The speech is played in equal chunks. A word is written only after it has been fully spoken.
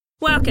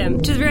Welcome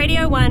to the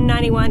Radio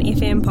 191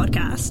 FM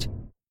podcast.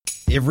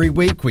 Every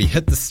week we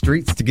hit the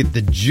streets to get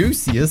the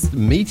juiciest,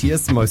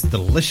 meatiest, most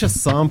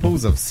delicious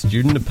samples of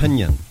student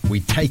opinion. We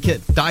take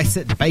it, dice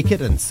it, bake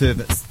it and serve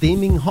it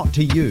steaming hot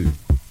to you.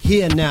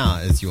 Here now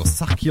is your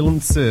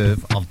succulent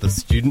serve of the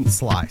Student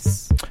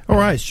Slice.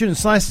 Alright, Student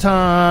Slice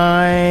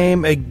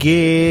time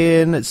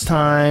again. It's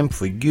time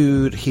for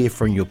you to hear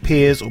from your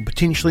peers or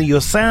potentially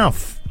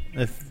yourself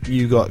if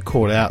you got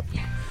caught out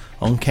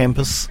on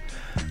campus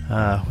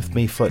with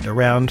me floating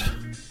around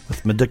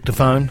with my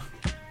dictaphone.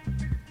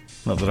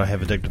 Not that I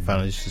have a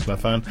dictaphone, I just use my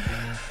phone.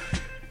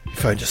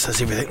 Phone just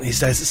does everything these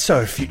days. It's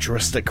so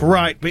futuristic.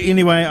 Right, but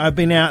anyway, I've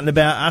been out and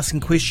about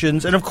asking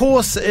questions, and of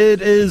course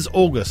it is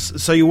August,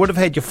 so you would have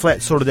had your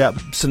flat sorted out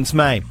since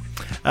May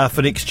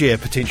for next year,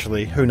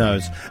 potentially. Who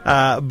knows?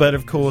 But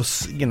of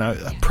course, you know,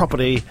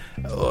 property,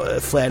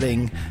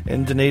 flatting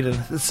in Dunedin,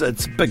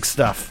 it's big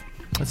stuff.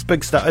 It's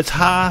big stuff. It's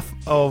half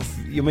of.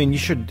 I mean, you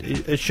should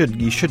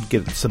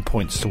get some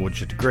points towards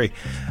your degree,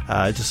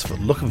 just for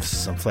looking for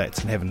some flats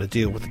and having to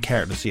deal with the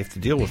characters you have to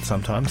deal with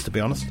sometimes. To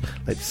be honest,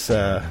 let's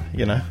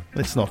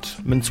not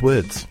mince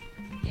words.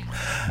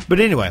 But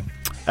anyway,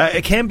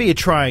 it can be a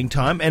trying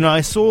time, and I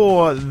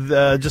saw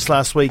just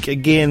last week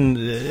again,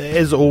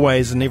 as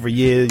always, and every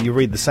year you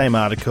read the same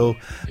articles,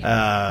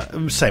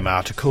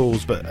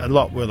 but a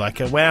lot were like,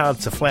 wow,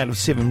 it's a flat of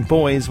 7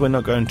 boys, we're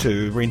not going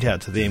to rent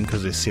out to them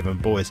because there's 7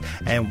 boys,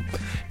 and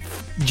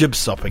jib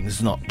stopping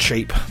is not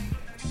cheap.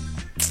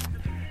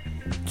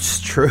 It's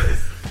true.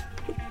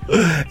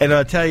 And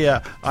I tell you,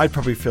 I'd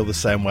probably feel the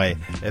same way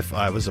if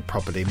I was a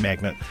property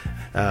magnate,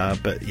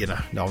 but you know,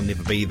 I'll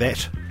never be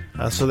that.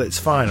 So that's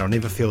fine, I'll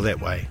never feel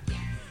that way.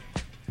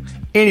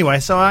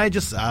 Anyway, so I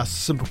just asked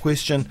a simple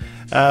question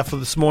for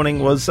this morning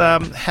was,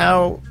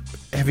 how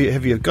have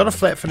you got a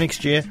flat for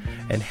next year,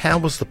 and how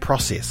was the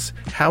process?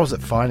 How was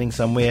it finding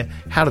somewhere?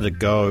 How did it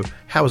go?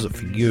 How was it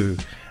for you?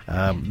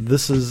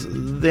 This is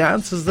the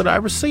answers that I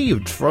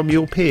received from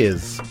your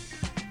peers.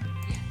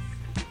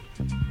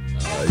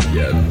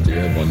 Yeah, I do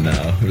have one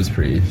now. It was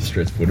pretty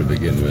stressful to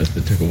begin with.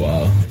 It took a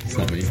while. There's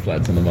not many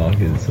flats on the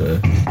market,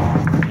 so...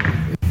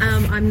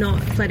 I'm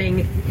not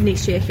flatting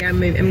next year here. I'm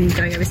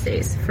going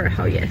overseas for a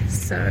whole year,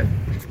 so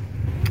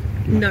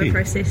no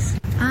process.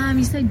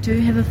 You said I do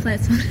have a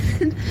flat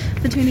sorted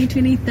for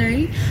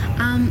 2023.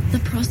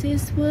 The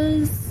process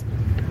was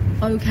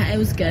okay. It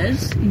was good.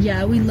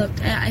 Yeah, we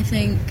looked at, I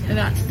think,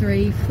 about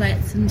 3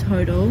 flats in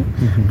total.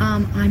 Mm-hmm.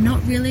 I'm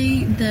not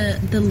really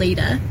the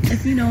leader,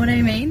 if you know what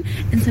I mean.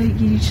 And so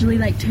usually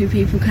like 2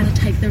 people kind of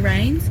take the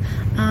reins.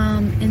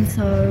 And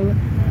so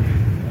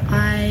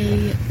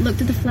I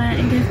looked at the flat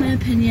and gave my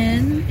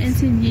opinion and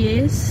said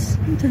yes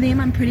to them.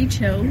 I'm pretty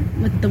chill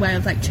with the way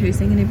of like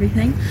choosing and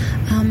everything.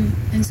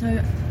 And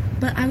so,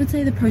 but I would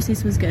say the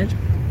process was good.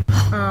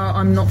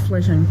 I'm not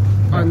flatting.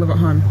 I live at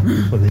home.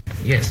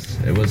 Yes,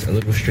 it was a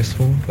little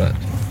stressful, but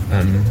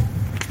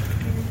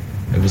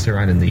it was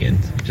alright in the end.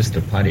 Just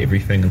apply to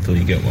everything until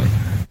you get one.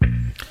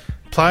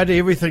 Apply to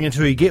everything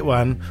until you get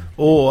one,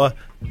 or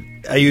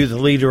are you the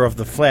leader of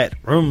the flat?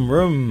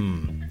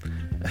 Vroom.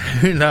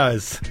 Who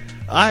knows?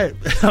 I'm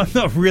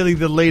not really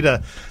the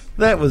leader.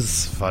 That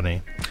was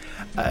funny.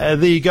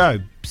 There you go.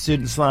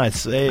 Student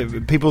Slice.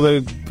 People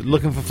that are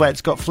looking for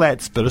flats got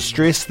flats. Bit of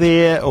stress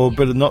there, or a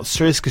bit of not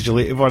stress because you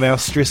let everyone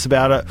else stress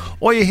about it,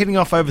 or you're heading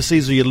off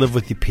overseas, or you live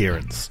with your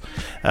parents.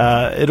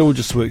 It all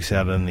just works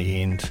out in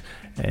the end.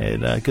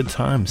 And good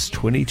times,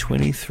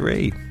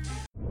 2023.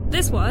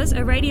 This was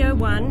a Radio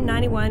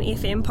 191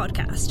 FM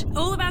podcast.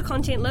 All of our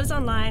content lives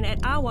online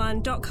at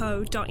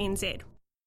r1.co.nz.